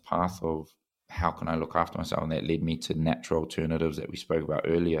down this path of how can I look after myself? And that led me to natural alternatives that we spoke about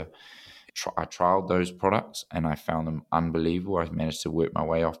earlier. I trialed those products and I found them unbelievable. I managed to work my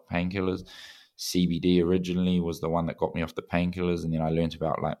way off painkillers. CBD originally was the one that got me off the painkillers. And then I learned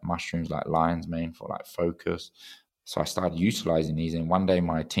about like mushrooms like lion's mane for like focus. So I started utilizing these. And one day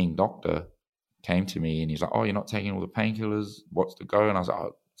my team doctor came to me and he's like, oh, you're not taking all the painkillers? What's the go? And I was like,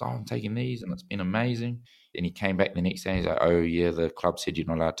 oh, I'm taking these and it's been amazing. And he came back the next day and he's like, oh yeah, the club said you're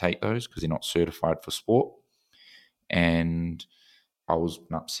not allowed to take those because they're not certified for sport. And I was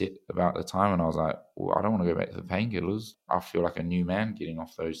upset about the time and I was like, well, I don't want to go back to the painkillers. I feel like a new man getting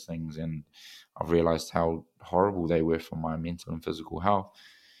off those things. And I've realized how horrible they were for my mental and physical health.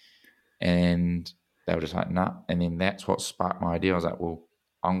 And they were just like, nah. And then that's what sparked my idea. I was like, well,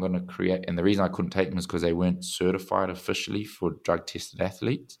 I'm going to create, and the reason I couldn't take them is because they weren't certified officially for drug-tested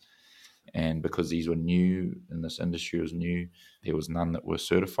athletes. And because these were new, and this industry was new, there was none that were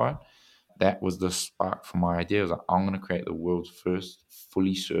certified. That was the spark for my idea. I was like, I'm going to create the world's first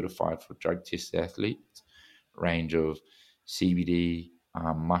fully certified for drug-tested athletes range of CBD,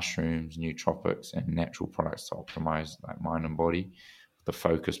 mushrooms, nootropics, and natural products to optimize like mind and body. The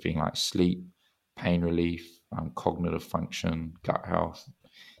focus being like sleep, pain relief, cognitive function, gut health.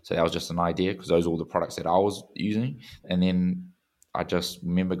 So that was just an idea because those are all the products that I was using. And then I just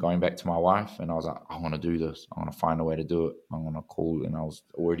remember going back to my wife and I was like, I want to do this. I want to find a way to do it. I want to call. And I was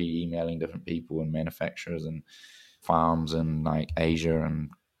already emailing different people and manufacturers and farms in like Asia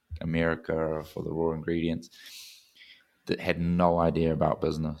and America for the raw ingredients. that had no idea about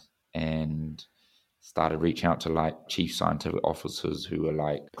business, and started reaching out to like chief scientific officers who were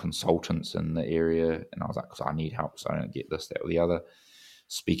like consultants in the area. And I was like, because I need help, so I don't get this, that, or the other.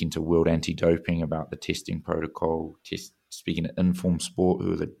 Speaking to World Anti-Doping about the testing protocol, speaking to Inform Sport,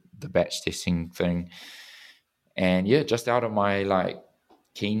 who were the batch testing thing. And yeah, just out of my like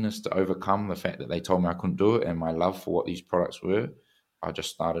keenness to overcome the fact that they told me I couldn't do it and my love for what these products were, I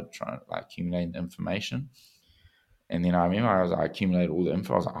just started trying to like accumulate information. And then I remember I accumulated all the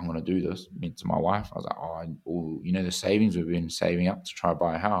info. I was like, I'm going to do this. Went to my wife. I was like, the savings we've been saving up to try to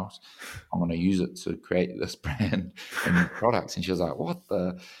buy a house, I'm going to use it to create this brand and new products. And she was like,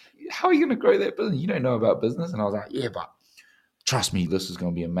 how are you going to grow that business? You don't know about business. And I was like, yeah, but trust me, this is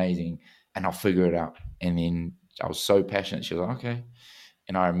going to be amazing and I'll figure it out. And then I was so passionate. She was like, okay.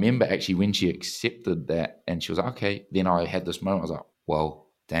 And I remember actually when she accepted that and she was like, okay, then I had this moment. I was like, well,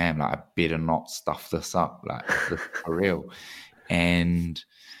 damn, like I better not stuff this up, like this is for real.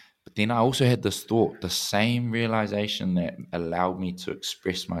 But then I also had this thought, the same realization that allowed me to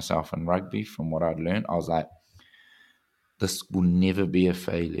express myself in rugby from what I'd learned. I was like, this will never be a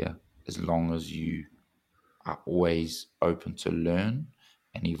failure as long as you are always open to learn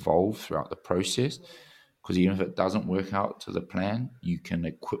and evolve throughout the process. Because even if it doesn't work out to the plan, you can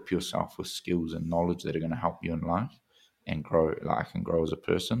equip yourself with skills and knowledge that are going to help you in life and grow, like I can grow as a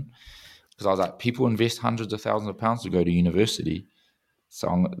person. Because I was like, people invest hundreds of thousands of pounds to go to university.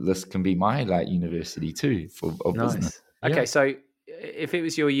 So this can be my like university too for business. Okay, Yeah. so if it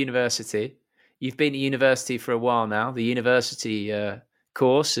was your university, you've been to university for a while now. The university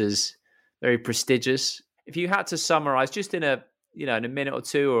course is very prestigious. If you had to summarize just in a minute or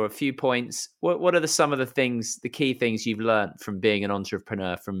two or a few points, what are some of the key things you've learned from being an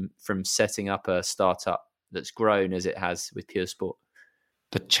entrepreneur, from setting up a startup that's grown as it has with Pure Sport?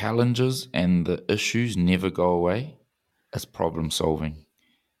 The challenges and the issues never go away. It's problem solving.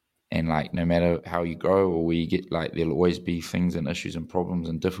 And like, no matter how you grow or where you get, like, there'll always be things and issues and problems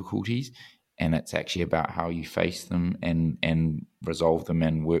and difficulties. And it's actually about how you face them and resolve them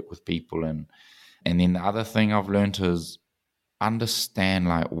and work with people. And then the other thing I've learned is understand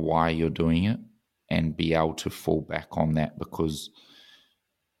like why you're doing it and be able to fall back on that. Because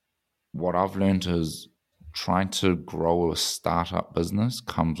what I've learned is trying to grow a startup business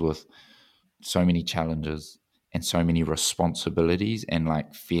comes with so many challenges and so many responsibilities and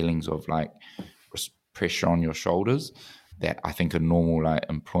like feelings of like pressure on your shoulders that I think a normal like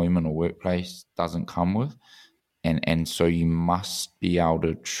employment or workplace doesn't come with. And so you must be able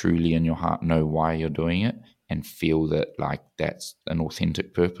to truly in your heart know why you're doing it and feel that like that's an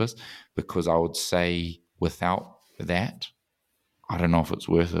authentic purpose. Because I would say without that, I don't know if it's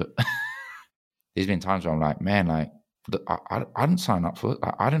worth it. There's been times where I'm like, man, like I didn't sign up for it.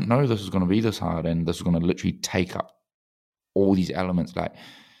 I didn't know this was going to be this hard and this was going to literally take up all these elements. Like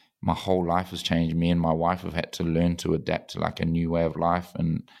my whole life has changed. Me and my wife have had to learn to adapt to like a new way of life,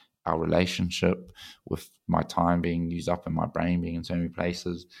 and our relationship with my time being used up and my brain being in so many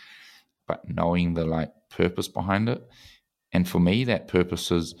places, but knowing the like purpose behind it. And for me, that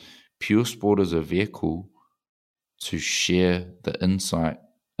purpose is Pure Sport as a vehicle to share the insight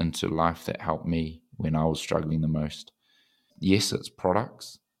into life that helped me when I was struggling the most. Yes, it's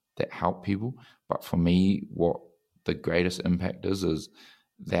products that help people, but for me, what the greatest impact is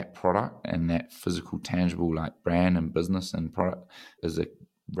that product and that physical, tangible like brand and business and product is a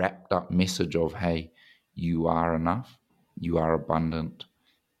wrapped up message of, hey, you are enough, you are abundant,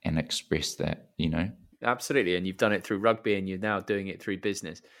 and express that, you know? Absolutely. And you've done it through rugby and you're now doing it through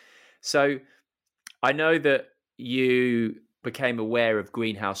business. So I know that you became aware of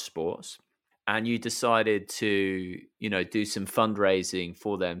Greenhouse Sports and you decided to, do some fundraising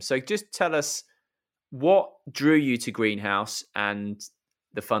for them. So just tell us what drew you to Greenhouse and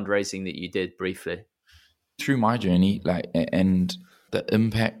the fundraising that you did briefly. Through my journey, like, and the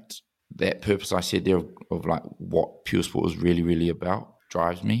impact, that purpose I said there of like what Pure Sport is really, really about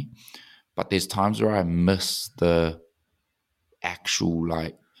drives me. But there's times where I miss the actual,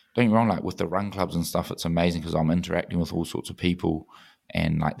 like, don't get me wrong, like with the run clubs and stuff, it's amazing because I'm interacting with all sorts of people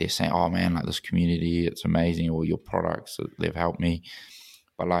and like they're saying, oh man, like this community, it's amazing, or your products, they've helped me.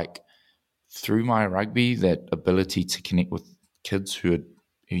 But like through my rugby, that ability to connect with kids who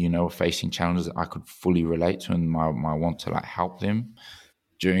are facing challenges that I could fully relate to, and my want to like help them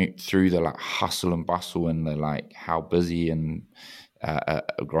through the like hustle and bustle and the like how busy and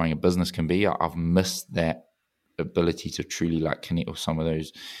growing a business can be. I've missed that ability to truly like connect with some of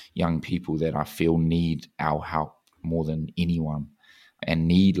those young people that I feel need our help more than anyone, and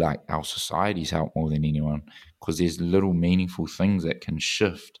need like our society's help more than anyone, because there's little meaningful things that can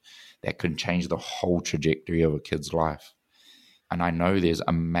shift that can change the whole trajectory of a kid's life. And I know there's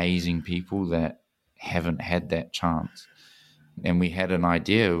amazing people that haven't had that chance. And we had an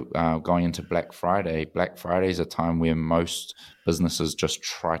idea going into Black Friday. Black Friday is a time where most businesses just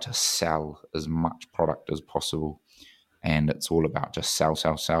try to sell as much product as possible. And it's all about just sell,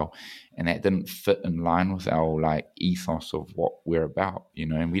 sell, sell. And that didn't fit in line with our like ethos of what we're about, you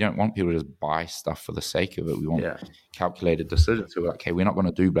know. And we don't want people to just buy stuff for the sake of it. We want calculated decisions. So we're like, okay, we're not going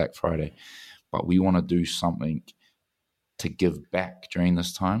to do Black Friday, but we want to do something to give back during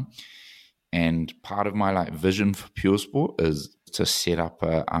this time. And part of my like vision for Pure Sport is to set up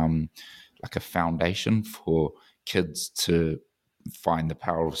a like a foundation for kids to find the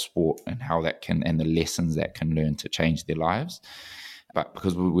power of sport and how that can, and the lessons that can learn to change their lives. But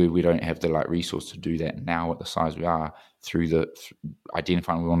because we don't have the like resource to do that now at the size we are, through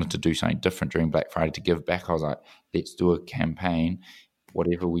identifying we wanted to do something different during Black Friday to give back, I was like, let's do a campaign.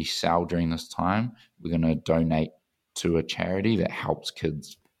 Whatever we sell during this time, we're going to donate to a charity that helps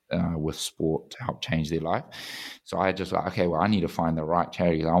kids with sport to help change their life. So I just like, okay, well, I need to find the right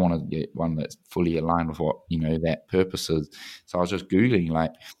charity. I want to get one that's fully aligned with what, you know, that purpose is. So I was just Googling,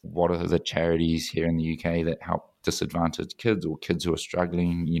 like, what are the charities here in the UK that help disadvantaged kids or kids who are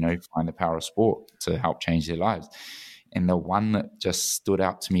struggling, you know, find the power of sport to help change their lives. And the one that just stood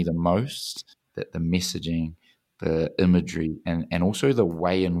out to me the most, that the messaging, the imagery, and also the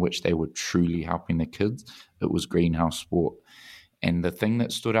way in which they were truly helping the kids, it was Greenhouse Sport. And the thing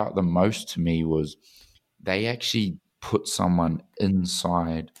that stood out the most to me was they actually put someone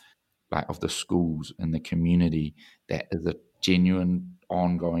inside like of the schools and the community that is a genuine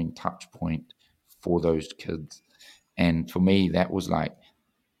ongoing touch point for those kids. And for me, that was like,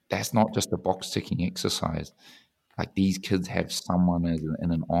 that's not just a box ticking exercise. Like these kids have someone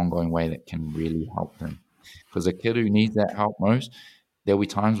in an ongoing way that can really help them. Because a kid who needs that help most, there'll be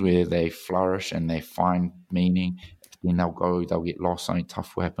times where they flourish and they find meaning. Then they'll get lost, something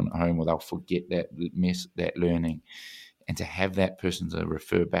tough will happen at home, or they'll forget that that learning. And to have that person to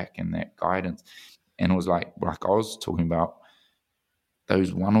refer back and that guidance. And it was like I was talking about,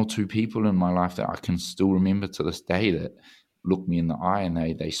 those one or two people in my life that I can still remember to this day that looked me in the eye and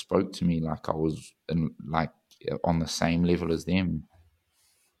they spoke to me like I was on the same level as them.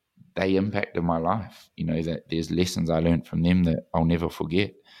 They impacted my life. You know, that there's lessons I learned from them that I'll never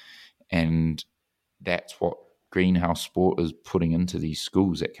forget. And that's what Greenhouse Sport is putting into these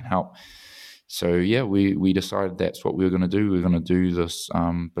schools that can help. So yeah, we decided that's what we were going to do. We're going to do this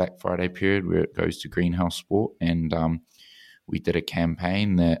Black Friday period where it goes to Greenhouse Sport, and we did a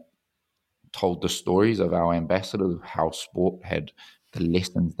campaign that told the stories of our ambassadors, of how sport had the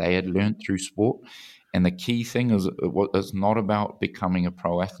lessons they had learned through sport. And the key thing is, it's not about becoming a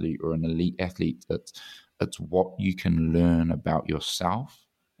pro athlete or an elite athlete. It's what you can learn about yourself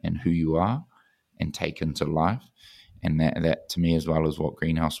and who you are and take into life. And that to me as well is what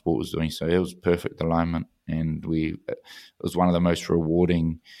Greenhouse Sport was doing. So it was perfect alignment, and it was one of the most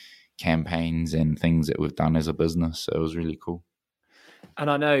rewarding campaigns and things that we've done as a business. So it was really cool. And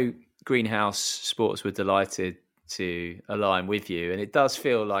I know Greenhouse Sports were delighted to align with you, and it does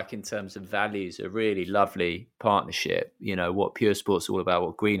feel like, in terms of values, a really lovely partnership. You know, what Pure Sports is all about,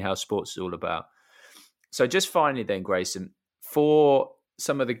 what Greenhouse Sports is all about. So just finally then, Grayson, for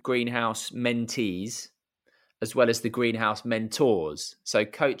some of the Greenhouse mentees, as well as the Greenhouse mentors, so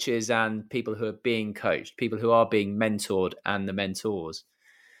coaches and people who are being coached, people who are being mentored and the mentors,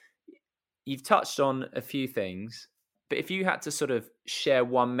 you've touched on a few things, but if you had to sort of share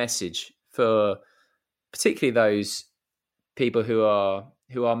one message for particularly those people who are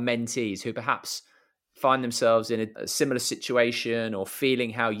mentees, who perhaps find themselves in a similar situation or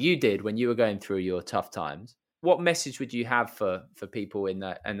feeling how you did when you were going through your tough times, what message would you have for people in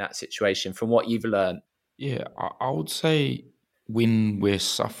that situation from what you've learned? Yeah, I would say when we're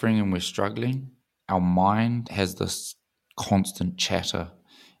suffering and we're struggling, our mind has this constant chatter,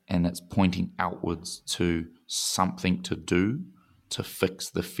 and it's pointing outwards to something to do to fix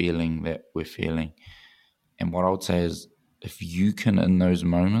the feeling that we're feeling. And what I would say is, if you can, in those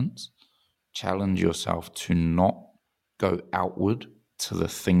moments, challenge yourself to not go outward to the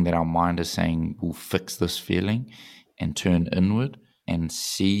thing that our mind is saying will fix this feeling, and turn inward and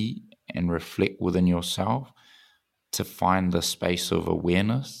see and reflect within yourself to find the space of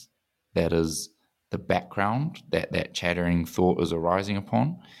awareness that is the background that chattering thought is arising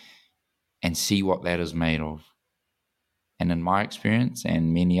upon, and see what that is made of. And in my experience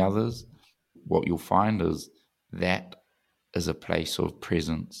and many others, what you'll find is that is a place of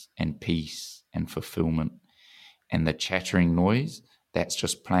presence and peace and fulfillment. And the chattering noise that's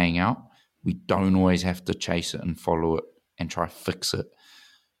just playing out, we don't always have to chase it and follow it and try to fix it.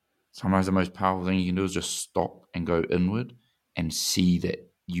 sometimes the most powerful thing you can do is just stop and go inward and see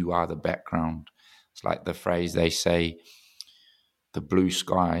that you are the background. It's like the phrase they say, the blue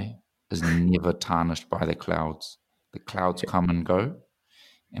sky is never tarnished by the clouds. The clouds come and go.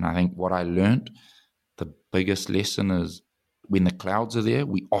 And I think what I learned, the biggest lesson is when the clouds are there,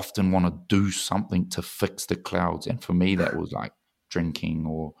 we often want to do something to fix the clouds. And for me, that was like drinking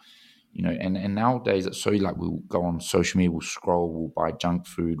or, you know, and nowadays it's so like we'll go on social media, we'll scroll, we'll buy junk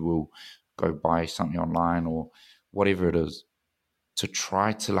food, we'll go buy something online or whatever it is to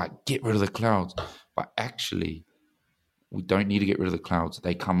try to like get rid of the clouds. But actually, we don't need to get rid of the clouds.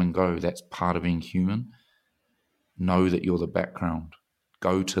 They come and go. That's part of being human. Know that you're the background.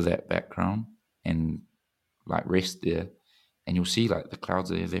 Go to that background and like rest there. And you'll see like the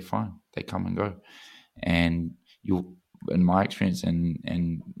clouds are there, they're fine. They come and go. And you'll, in my experience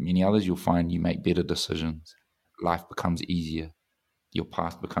and many others, you'll find you make better decisions. Life becomes easier. Your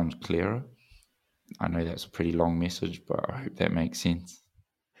path becomes clearer. I know that's a pretty long message, but I hope that makes sense.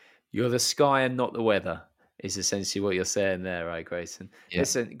 You're the sky and not the weather is essentially what you're saying there, right, Grayson? Yeah.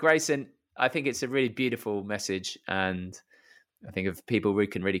 Listen, Grayson, I think it's a really beautiful message, and I think if people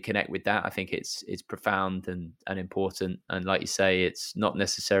can really connect with that, I think it's profound and important. And like you say, it's not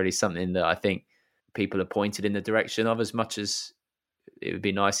necessarily something that I think people are pointed in the direction of as much as it would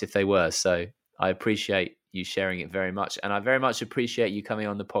be nice if they were. So I appreciate you sharing it very much. And I very much appreciate you coming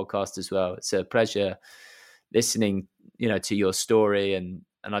on the podcast as well. It's a pleasure listening, to your story. And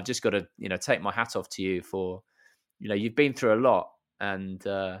I've just got to, take my hat off to you for, you've been through a lot, and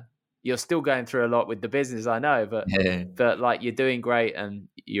you're still going through a lot with the business, I know, but like you're doing great, and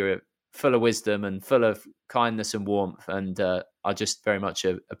you're full of wisdom and full of kindness and warmth. And I just very much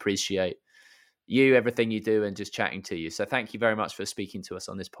appreciate you, everything you do, and just chatting to you. So thank you very much for speaking to us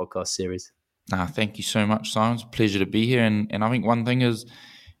on this podcast series. Thank you so much, Simon. It's a pleasure to be here. And I think one thing is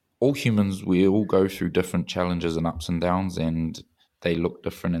all humans, we all go through different challenges and ups and downs, and they look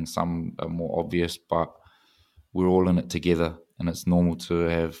different and some are more obvious, but we're all in it together. And it's normal to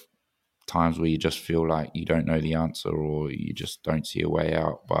have times where you just feel like you don't know the answer or you just don't see a way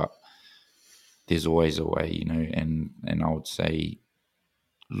out, but there's always a way, and I would say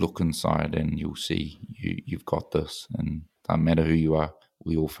look inside and you'll see you've got this. And no matter who you are,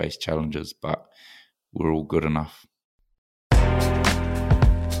 we all face challenges, but we're all good enough.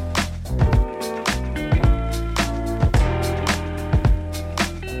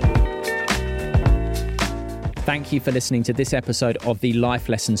 Thank you for listening to this episode of the Life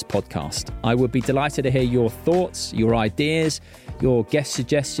Lessons podcast. I would be delighted to hear your thoughts, your ideas, your guest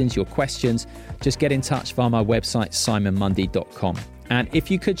suggestions, your questions. Just get in touch via my website, simonmundy.com. And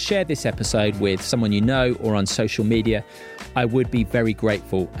if you could share this episode with someone you know or on social media, I would be very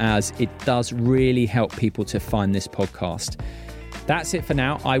grateful, as it does really help people to find this podcast. That's it for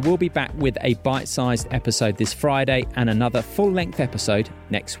now. I will be back with a bite-sized episode this Friday and another full-length episode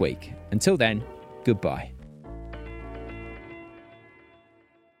next week. Until then, goodbye.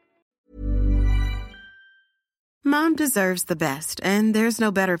 Mom deserves the best, and there's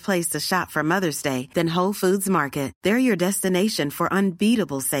no better place to shop for Mother's Day than Whole Foods Market. They're your destination for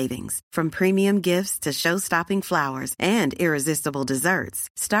unbeatable savings, from premium gifts to show-stopping flowers and irresistible desserts.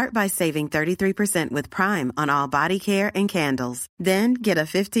 Start by saving 33% with Prime on all body care and candles. Then get a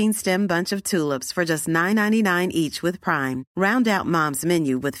 15-stem bunch of tulips for just $9.99 each with Prime. Round out Mom's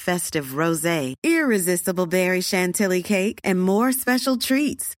menu with festive rosé, irresistible berry chantilly cake, and more special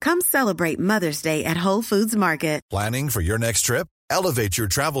treats. Come celebrate Mother's Day at Whole Foods Market. Planning for your next trip? Elevate your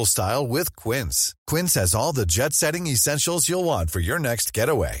travel style with Quince. Quince has all the jet-setting essentials you'll want for your next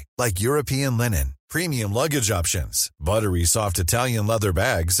getaway, like European linen, premium luggage options, buttery soft Italian leather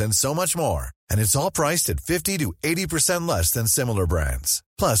bags, and so much more. And it's all priced at 50 to 80% less than similar brands.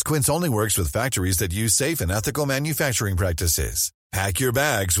 Plus, Quince only works with factories that use safe and ethical manufacturing practices. Pack your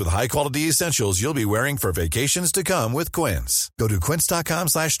bags with high-quality essentials you'll be wearing for vacations to come with Quince. Go to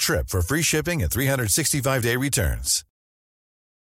quince.com/trip for free shipping and 365-day returns.